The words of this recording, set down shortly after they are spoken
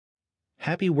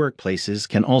Happy workplaces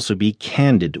can also be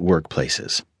candid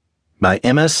workplaces. By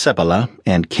Emma Seppala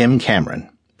and Kim Cameron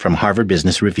from Harvard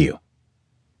Business Review.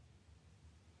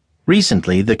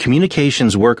 Recently, the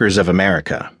Communications Workers of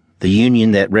America, the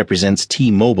union that represents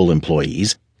T-Mobile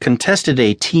employees, contested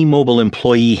a T-Mobile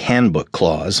employee handbook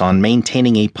clause on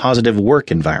maintaining a positive work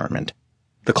environment.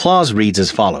 The clause reads as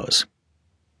follows.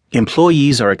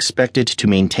 Employees are expected to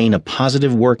maintain a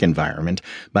positive work environment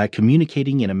by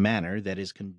communicating in a manner that is